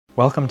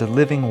Welcome to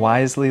Living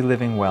Wisely,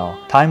 Living Well,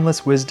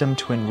 timeless wisdom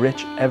to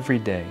enrich every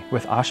day,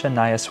 with Asha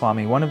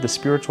Nayaswami, one of the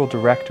spiritual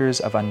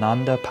directors of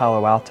Ananda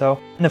Palo Alto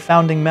and a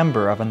founding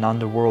member of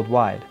Ananda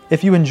Worldwide.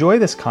 If you enjoy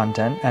this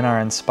content and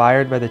are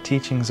inspired by the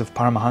teachings of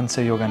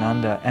Paramahansa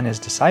Yogananda and his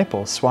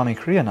disciple, Swami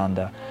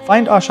Kriyananda,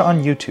 find Asha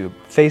on YouTube,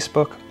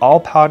 Facebook,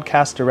 all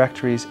podcast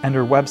directories, and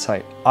her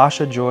website,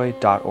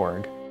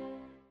 ashajoy.org.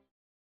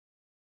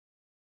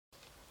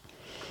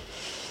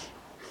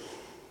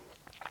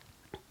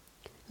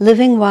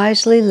 Living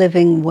Wisely,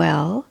 Living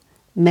Well,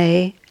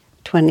 May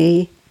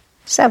 27th.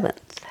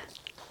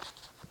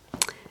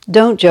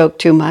 Don't joke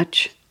too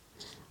much,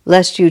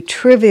 lest you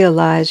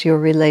trivialize your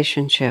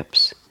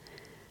relationships.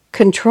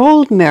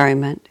 Controlled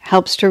merriment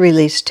helps to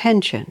release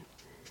tension,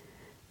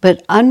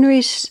 but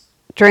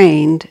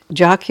unrestrained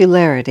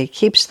jocularity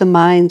keeps the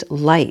mind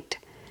light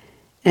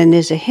and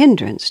is a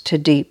hindrance to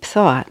deep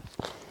thought.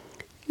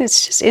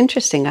 It's just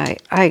interesting.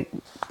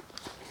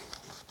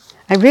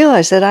 I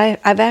realized that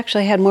I've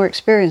actually had more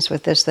experience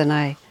with this than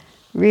I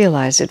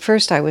realized. At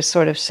first I was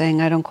sort of saying,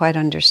 I don't quite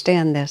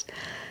understand this.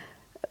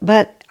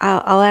 But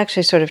I'll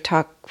actually sort of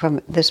talk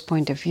from this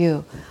point of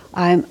view.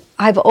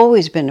 I've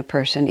always been a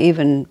person,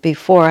 even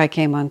before I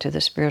came onto the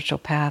spiritual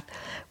path,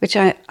 which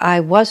I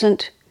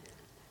wasn't,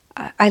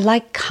 I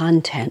like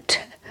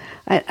content.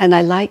 And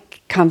I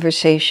like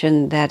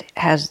conversation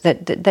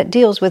that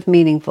deals with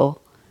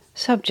meaningful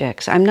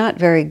subjects. I'm not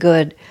very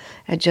good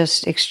at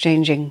just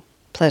exchanging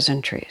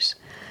pleasantries.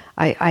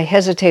 I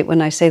hesitate when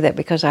I say that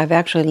because I've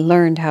actually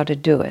learned how to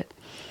do it.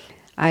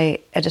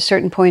 At a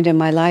certain point in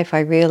my life, I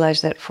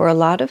realized that for a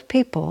lot of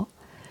people,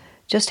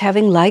 just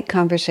having light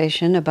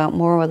conversation about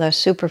more or less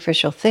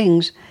superficial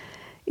things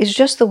is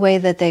just the way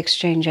that they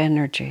exchange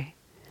energy.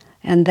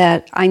 And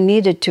that I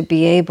needed to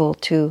be able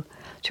to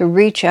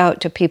reach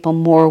out to people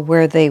more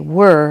where they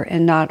were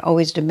and not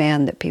always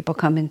demand that people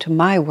come into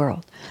my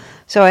world.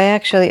 So I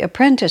actually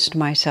apprenticed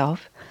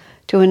myself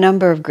to a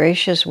number of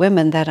gracious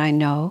women that I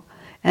know,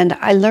 and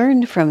I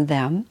learned from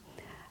them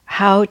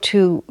how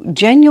to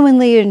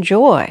genuinely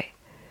enjoy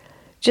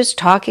just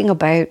talking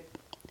about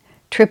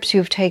trips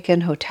you've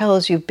taken,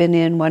 hotels you've been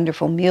in,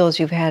 wonderful meals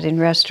you've had in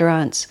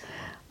restaurants.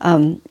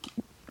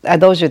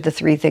 Those are the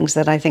three things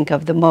that I think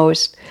of the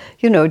most.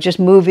 Just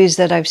movies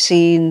that I've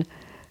seen,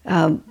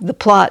 the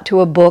plot to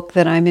a book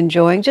that I'm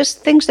enjoying, just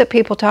things that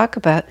people talk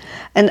about.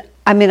 And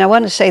I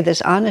want to say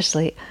this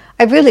honestly,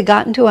 I've really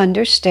gotten to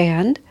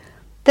understand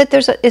that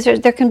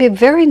there can be a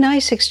very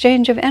nice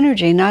exchange of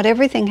energy. Not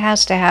everything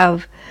has to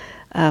have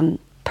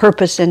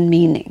purpose and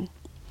meaning.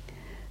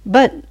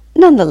 But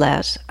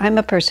nonetheless, I'm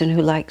a person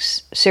who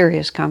likes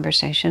serious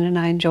conversation, and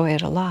I enjoy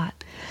it a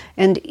lot.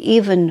 And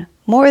even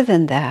more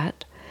than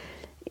that,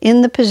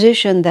 in the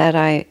position that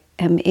I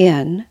am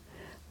in,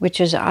 which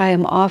is I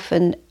am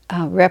often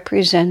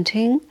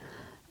representing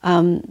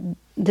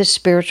the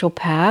spiritual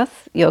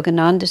path,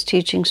 Yogananda's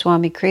teachings,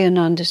 Swami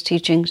Kriyananda's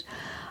teachings,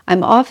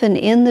 I'm often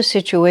in the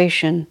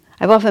situation,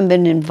 I've often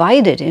been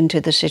invited into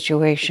the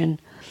situation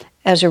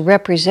as a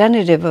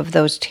representative of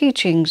those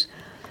teachings,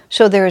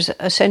 so there's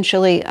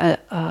essentially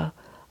an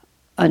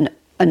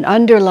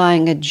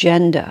underlying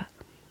agenda.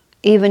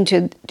 Even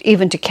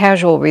to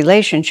casual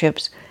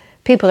relationships,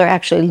 people are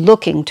actually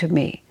looking to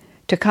me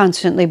to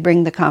constantly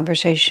bring the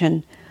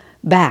conversation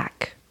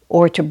back,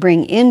 or to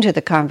bring into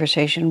the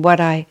conversation what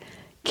I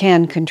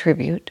can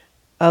contribute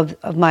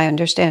of my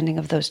understanding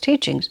of those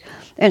teachings.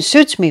 And it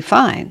suits me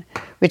fine,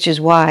 which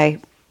is why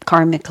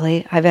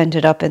karmically I've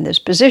ended up in this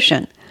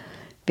position,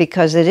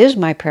 because it is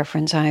my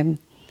preference. I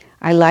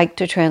like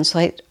to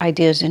translate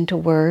ideas into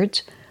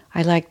words.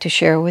 I like to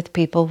share with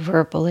people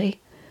verbally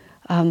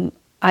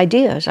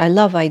ideas. I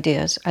love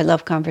ideas. I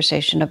love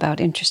conversation about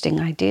interesting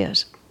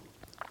ideas.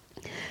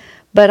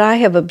 But I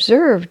have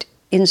observed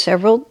in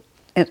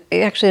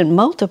in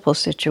multiple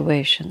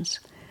situations,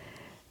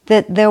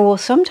 that there will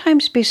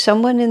sometimes be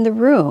someone in the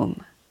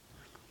room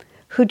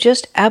who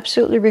just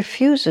absolutely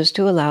refuses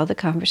to allow the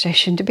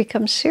conversation to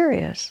become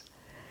serious.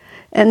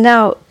 And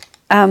now,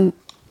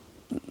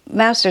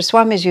 Master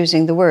Swami is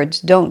using the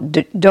words,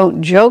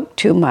 don't joke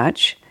too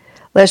much,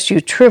 lest you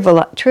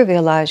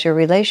trivialize your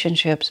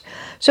relationships.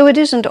 So it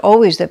isn't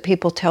always that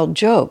people tell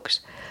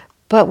jokes,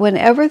 but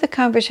whenever the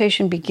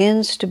conversation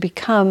begins to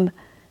become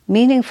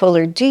meaningful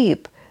or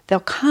deep, they'll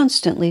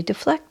constantly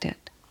deflect it.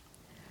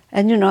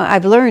 And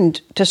I've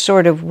learned to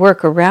sort of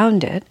work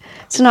around it.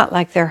 It's not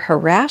like they're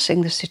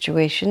harassing the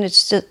situation.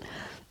 It's that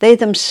they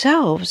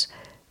themselves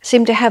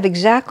seem to have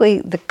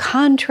exactly the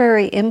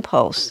contrary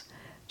impulse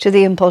to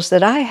the impulse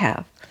that I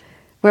have.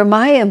 Where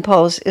my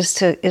impulse is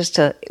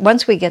to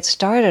once we get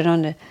started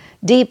on a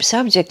deep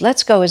subject,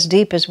 let's go as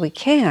deep as we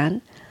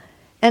can.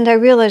 And I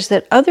realize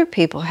that other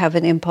people have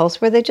an impulse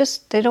where they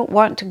don't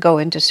want to go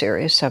into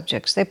serious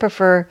subjects. They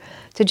prefer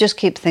to just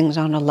keep things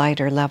on a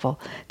lighter level.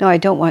 Now, I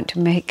don't want to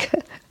make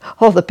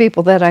all the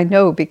people that I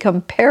know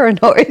become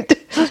paranoid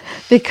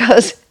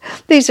because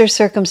these are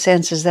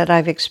circumstances that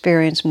I've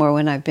experienced more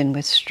when I've been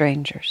with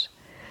strangers.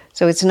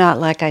 So it's not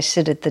like I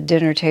sit at the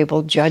dinner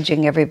table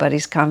judging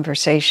everybody's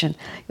conversation.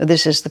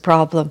 This is the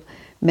problem.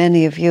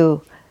 Many of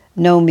you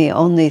know me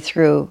only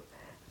through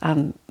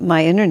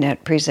my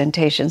internet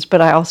presentations,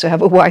 but I also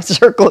have a wide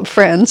circle of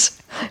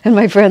friends, and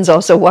my friends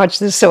also watch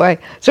this, so I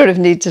sort of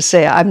need to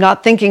say, I'm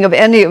not thinking of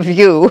any of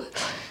you.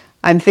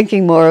 I'm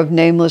thinking more of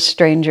nameless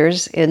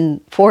strangers in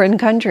foreign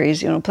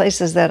countries,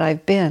 places that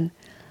I've been.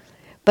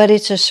 But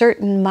it's a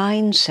certain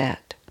mindset.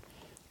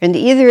 And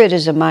either it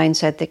is a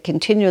mindset that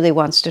continually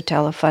wants to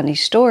tell a funny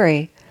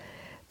story,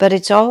 but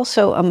it's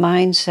also a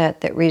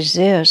mindset that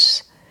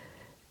resists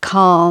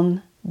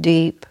calm,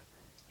 deep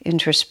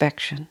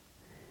introspection.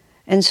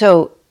 And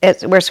so,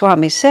 where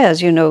Swami says,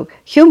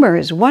 humor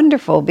is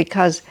wonderful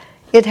because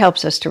it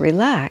helps us to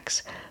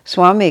relax.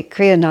 Swami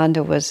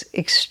Kriyananda was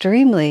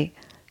extremely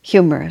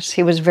humorous.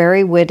 He was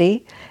very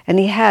witty, and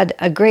he had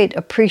a great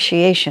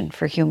appreciation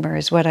for humor,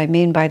 is what I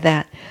mean by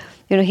that.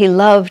 He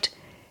loved,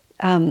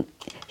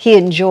 he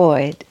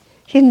enjoyed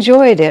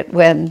it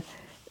when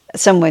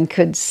someone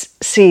could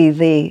see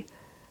the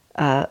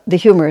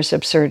humorous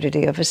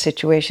absurdity of a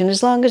situation,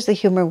 as long as the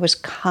humor was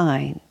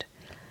kind.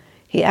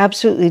 He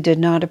absolutely did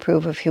not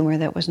approve of humor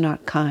that was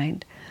not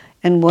kind.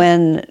 And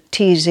when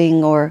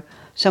teasing or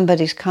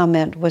somebody's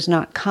comment was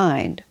not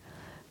kind,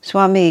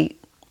 Swami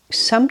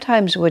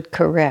sometimes would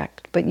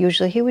correct, but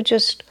usually he would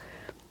just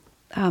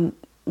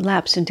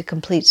lapse into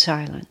complete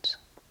silence.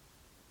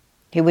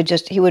 He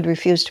would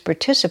refuse to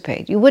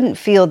participate. You wouldn't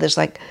feel this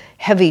like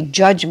heavy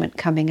judgment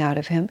coming out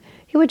of him.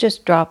 He would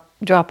just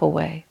drop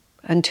away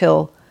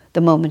until the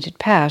moment had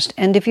passed.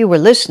 And if you were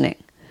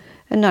listening,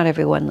 and not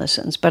everyone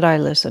listens, but I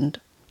listened,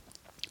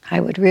 I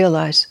would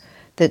realize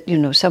that,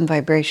 some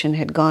vibration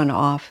had gone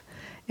off,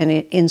 and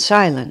in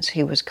silence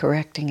he was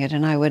correcting it,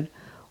 and I would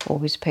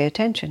always pay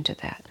attention to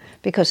that,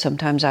 because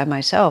sometimes I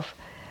myself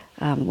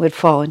would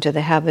fall into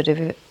the habit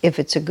of, if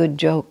it's a good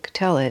joke,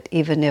 tell it,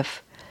 even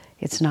if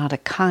it's not a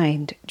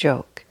kind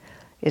joke.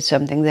 It's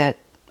something that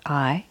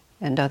I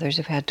and others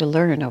have had to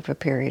learn over a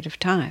period of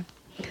time.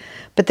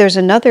 But there's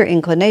another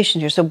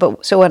inclination here. So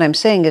what I'm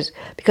saying is,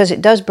 because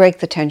it does break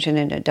the tension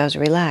and it does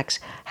relax,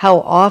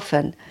 how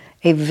often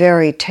a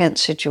very tense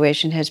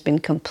situation has been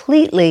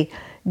completely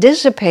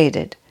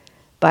dissipated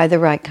by the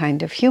right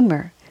kind of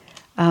humor.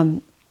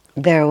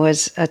 There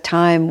was a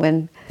time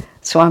when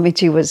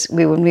Swamiji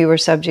when we were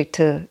subject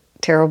to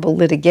terrible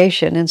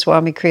litigation, and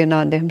Swami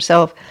Kriyananda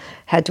himself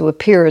had to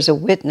appear as a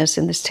witness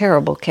in this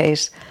terrible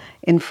case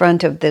in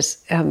front of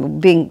this,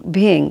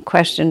 being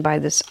questioned by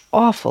this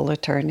awful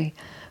attorney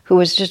who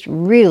was just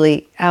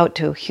really out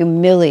to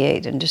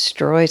humiliate and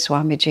destroy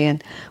Swamiji,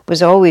 and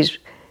was always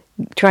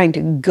trying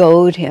to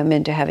goad him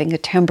into having a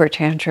temper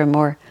tantrum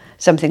or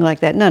something like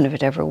that. None of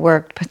it ever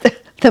worked, but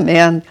the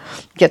man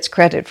gets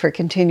credit for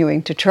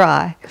continuing to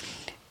try.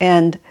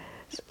 And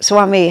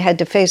Swami had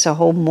to face a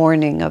whole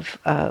morning of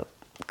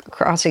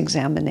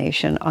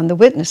cross-examination on the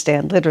witness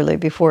stand, literally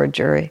before a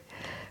jury,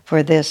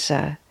 for this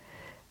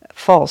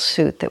false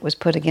suit that was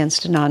put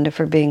against Ananda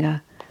for being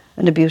an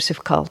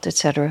abusive cult,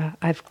 etc.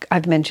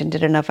 I've mentioned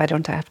it enough, I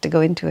don't have to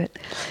go into it.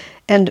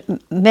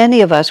 And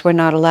many of us were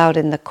not allowed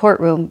in the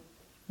courtroom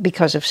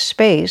because of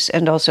space,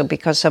 and also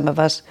because some of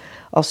us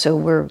also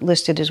were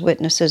listed as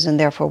witnesses and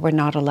therefore were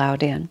not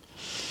allowed in.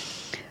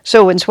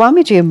 So when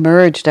Swamiji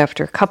emerged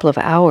after a couple of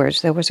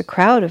hours, there was a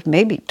crowd of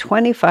maybe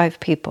 25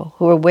 people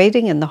who were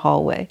waiting in the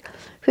hallway,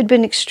 who'd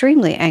been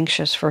extremely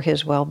anxious for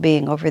his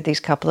well-being over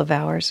these couple of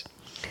hours.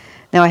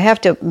 Now I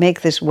have to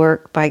make this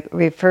work by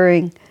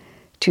referring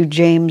to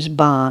James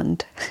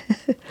Bond.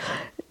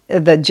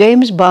 The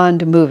James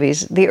Bond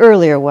movies, the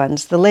earlier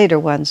ones, the later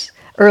ones,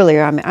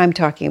 earlier, I'm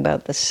talking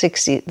about the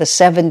 60s, the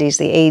 70s,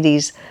 the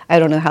 80s. I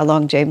don't know how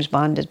long James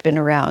Bond has been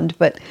around,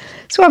 but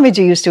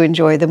Swamiji used to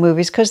enjoy the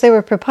movies because they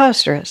were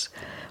preposterous.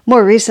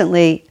 More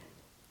recently,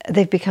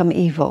 they've become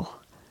evil.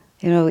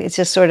 It's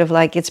just sort of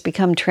like it's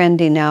become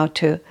trendy now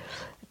to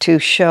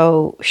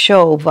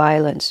show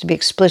violence, to be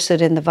explicit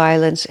in the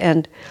violence,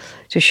 and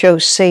to show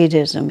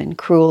sadism and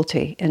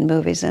cruelty in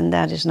movies, and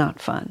that is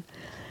not fun.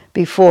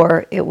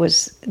 Before,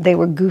 they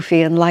were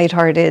goofy and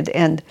lighthearted,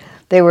 and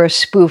they were a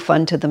spoof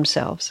unto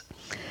themselves.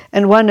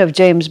 And one of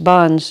James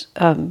Bond's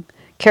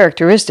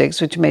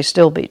characteristics, which may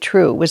still be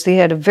true, was that he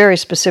had a very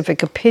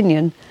specific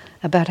opinion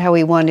about how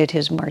he wanted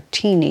his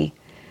martini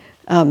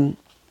made.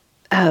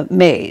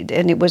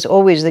 And it was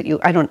always that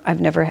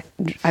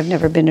I've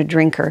never been a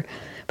drinker,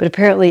 but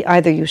apparently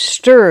either you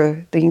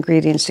stir the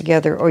ingredients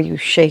together or you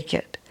shake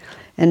it.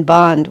 And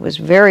Bond was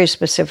very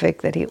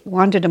specific that he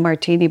wanted a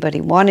martini, but he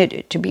wanted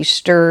it to be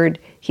stirred.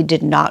 He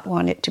did not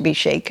want it to be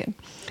shaken.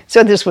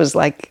 So this was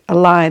like a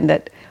line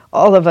that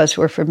all of us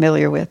were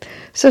familiar with.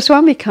 So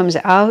Swami comes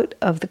out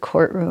of the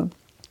courtroom,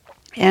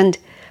 and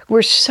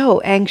we're so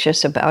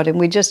anxious about him.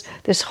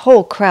 This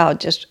whole crowd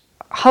just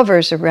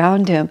hovers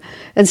around him.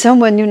 And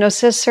someone,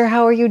 says, "Sir,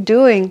 how are you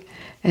doing?"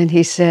 And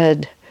he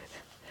said,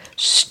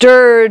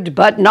 "Stirred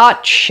but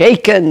not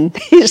shaken."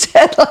 He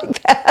said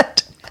like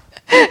that.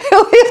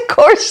 And we, of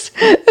course,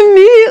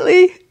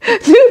 immediately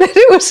knew that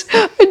it was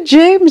a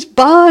James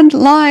Bond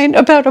line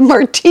about a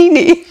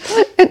martini.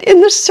 And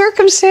in the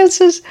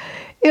circumstances,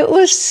 it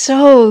was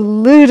so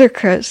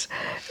ludicrous.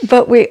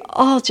 But we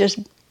all just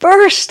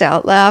burst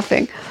out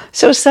laughing.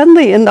 So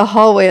suddenly in the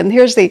hallway, and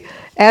here's the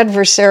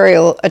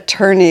adversarial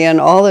attorney and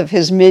all of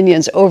his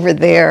minions over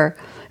there,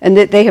 and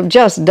they have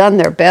just done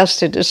their best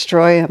to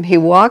destroy him. He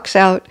walks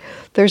out.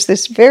 There's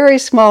this very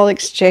small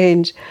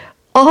exchange.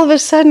 All of a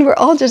sudden, we're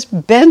all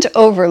just bent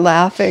over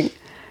laughing.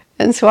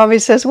 And Swami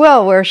says,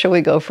 well, where shall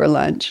we go for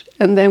lunch?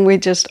 And then we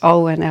just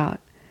all went out.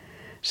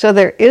 So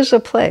there is a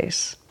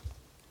place.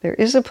 There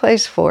is a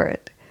place for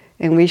it.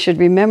 And we should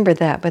remember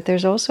that. But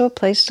there's also a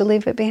place to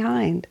leave it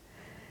behind.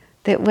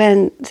 That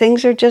when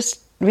things are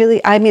just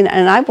really,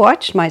 and I've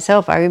watched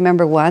myself. I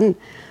remember one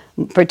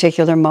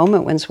particular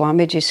moment when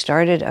Swamiji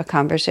started a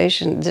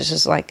conversation. This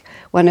is like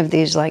one of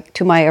these, like,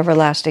 to my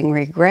everlasting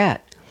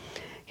regret.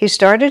 He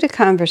started a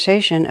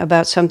conversation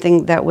about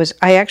something that was,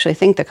 I actually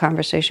think the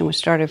conversation was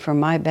started for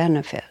my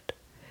benefit.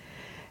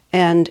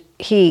 And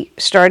he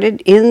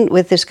started in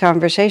with this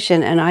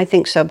conversation, and I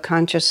think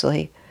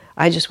subconsciously,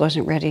 I just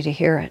wasn't ready to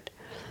hear it.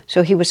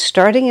 So he was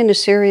starting in a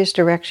serious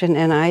direction,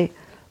 and I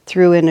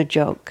threw in a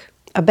joke.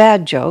 A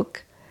bad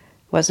joke.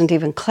 Wasn't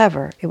even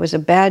clever. It was a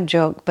bad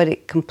joke, but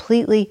it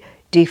completely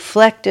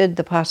deflected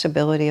the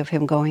possibility of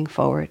him going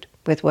forward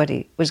with what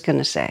he was going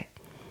to say.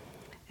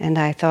 And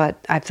I've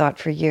thought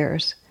for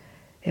years,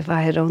 if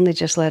I had only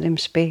just let him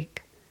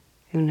speak,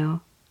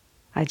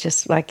 I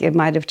just, like, it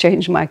might have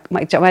changed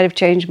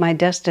my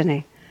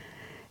destiny.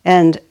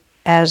 And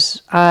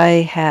as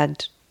I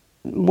had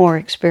more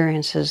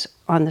experiences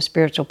on the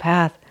spiritual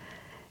path,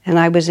 and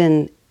I was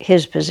in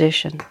his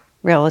position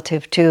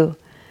relative to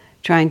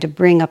trying to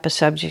bring up a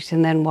subject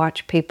and then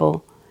watch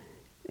people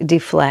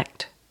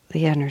deflect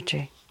the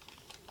energy.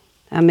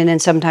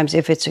 And sometimes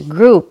if it's a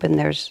group and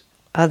there's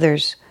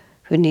others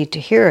who need to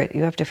hear it,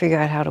 you have to figure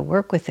out how to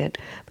work with it.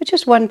 But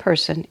just one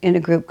person in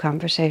a group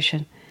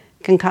conversation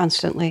can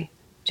constantly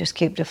just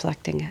keep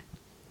deflecting it.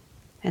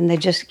 And they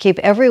just keep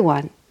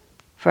everyone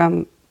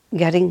from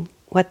getting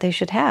what they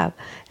should have.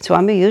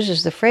 Swami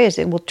uses the phrase,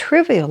 it will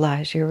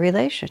trivialize your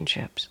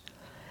relationships.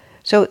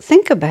 So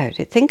think about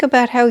it. Think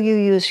about how you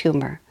use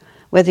humor.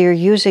 Whether you're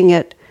using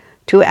it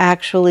to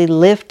actually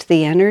lift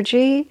the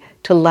energy,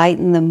 to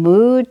lighten the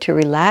mood, to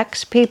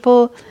relax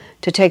people,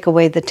 to take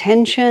away the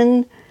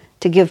tension,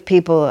 to give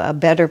people a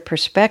better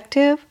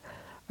perspective,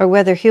 or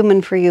whether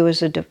humor for you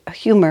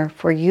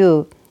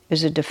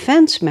is a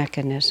defense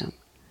mechanism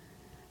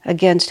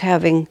against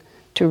having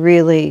to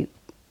really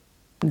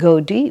go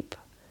deep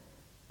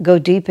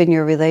in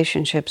your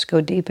relationships, go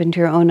deep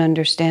into your own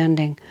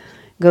understanding,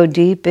 go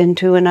deep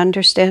into an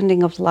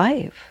understanding of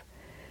life.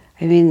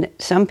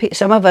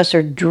 Some of us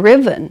are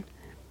driven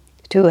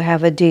to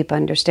have a deep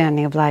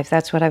understanding of life.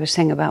 That's what I was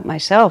saying about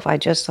myself. I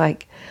just,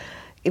 like,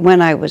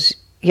 when I was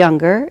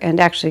younger and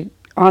actually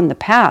on the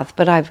path,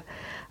 but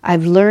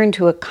I've learned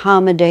to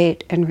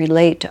accommodate and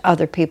relate to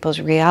other people's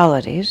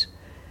realities,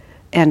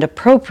 and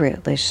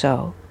appropriately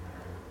so.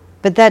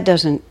 But that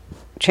doesn't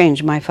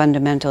change my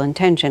fundamental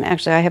intention.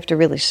 Actually, I have to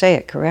really say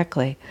it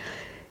correctly.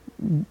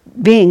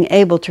 Being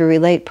able to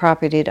relate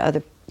properly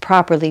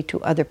to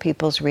other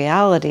people's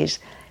realities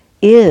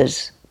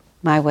is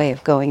my way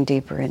of going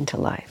deeper into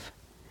life,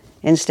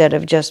 instead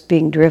of just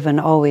being driven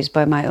always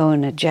by my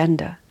own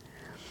agenda.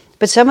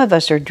 But some of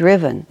us are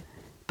driven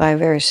by a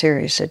very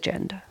serious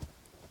agenda.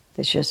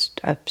 It's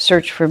just a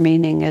search for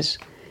meaning is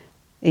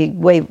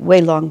way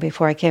long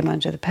before I came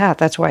onto the path.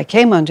 That's why I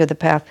came onto the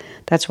path.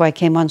 That's why I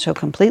came on so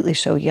completely,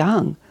 so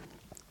young,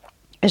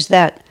 is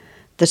that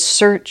the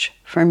search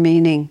for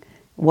meaning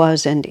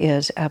was and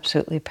is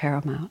absolutely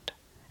paramount.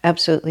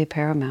 Absolutely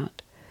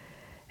paramount.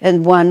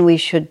 And one, we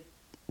should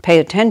pay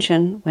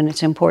attention when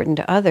it's important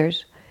to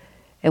others,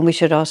 and we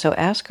should also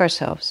ask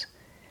ourselves,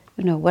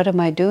 what am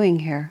I doing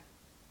here?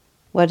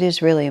 What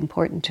is really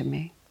important to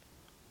me?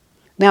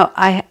 Now,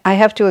 I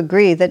have to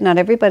agree that not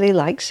everybody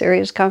likes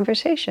serious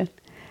conversation,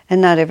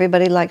 and not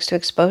everybody likes to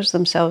expose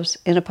themselves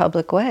in a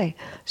public way.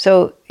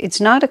 So it's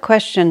not a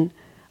question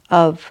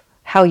of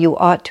how you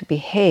ought to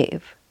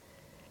behave.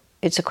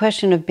 It's a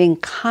question of being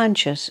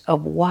conscious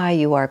of why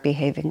you are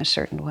behaving a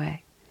certain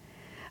way.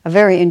 A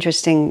very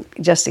interesting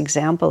just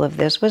example of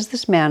this was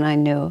this man I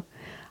knew.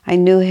 I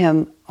knew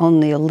him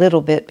only a little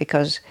bit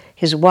because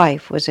his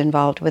wife was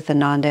involved with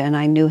Ananda, and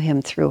I knew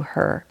him through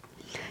her.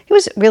 He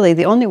was really,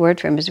 the only word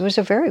for him is he was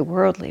a very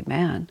worldly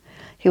man.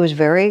 He was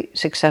very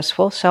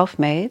successful,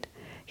 self-made.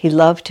 He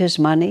loved his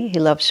money. He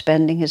loved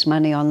spending his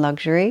money on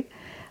luxury.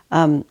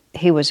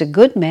 He was a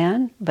good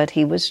man, but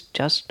he was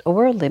just a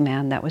worldly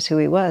man. That was who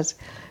he was.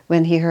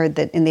 When he heard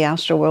that in the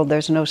astral world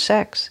there's no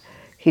sex,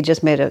 he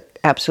just made an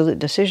absolute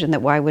decision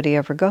that why would he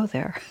ever go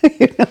there?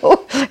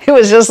 It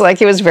was just like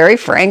he was very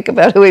frank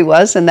about who he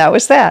was, and that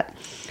was that.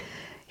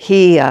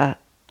 He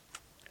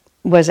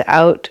was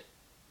out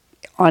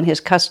on his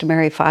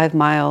customary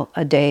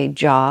 5-mile-a-day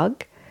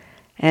jog,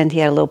 and he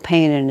had a little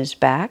pain in his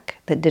back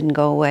that didn't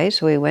go away,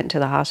 so he went to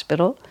the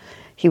hospital.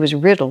 He was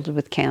riddled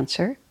with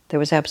cancer. There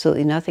was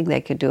absolutely nothing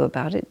they could do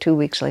about it. 2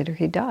 weeks later,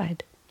 he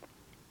died.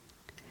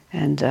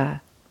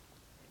 And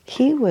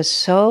he was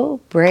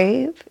so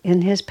brave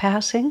in his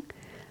passing.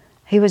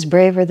 He was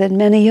braver than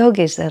many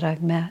yogis that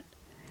I've met.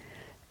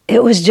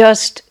 It was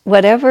just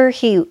whatever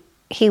he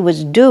he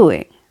was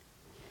doing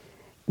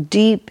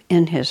deep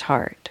in his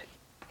heart.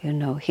 You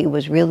know, he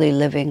was really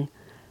living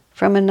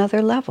from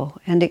another level,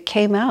 and it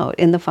came out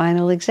in the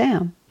final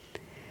exam.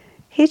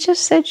 He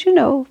just said, you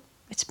know,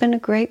 it's been a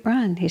great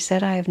run. He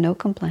said, I have no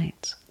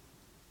complaints.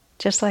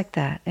 Just like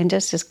that, and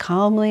just as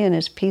calmly and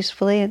as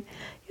peacefully. And,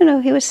 you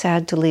know, he was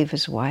sad to leave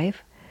his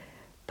wife,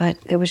 but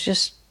it was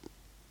just,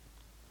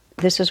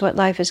 this is what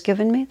life has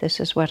given me, this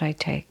is what I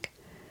take.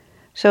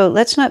 So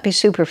let's not be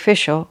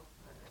superficial,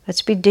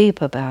 let's be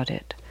deep about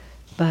it.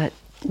 But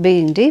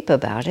being deep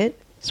about it,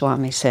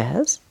 Swami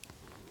says,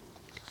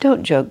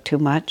 don't joke too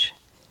much,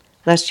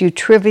 lest you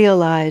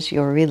trivialize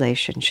your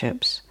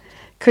relationships.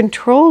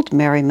 Controlled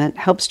merriment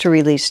helps to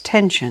release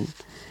tension,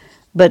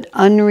 but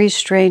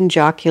unrestrained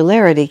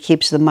jocularity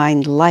keeps the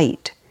mind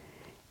light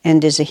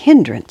and is a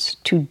hindrance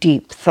to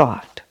deep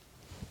thought.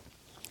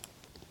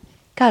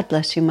 God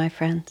bless you, my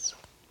friends.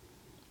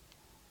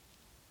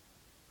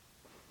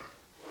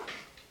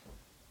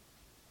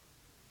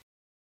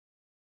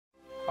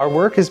 Our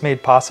work is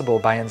made possible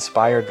by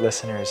inspired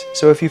listeners,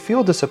 so if you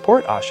feel to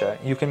support Asha,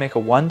 you can make a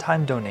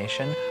one-time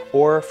donation,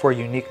 or for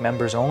unique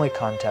members-only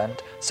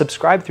content,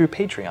 subscribe through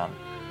Patreon.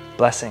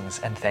 Blessings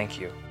and thank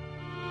you.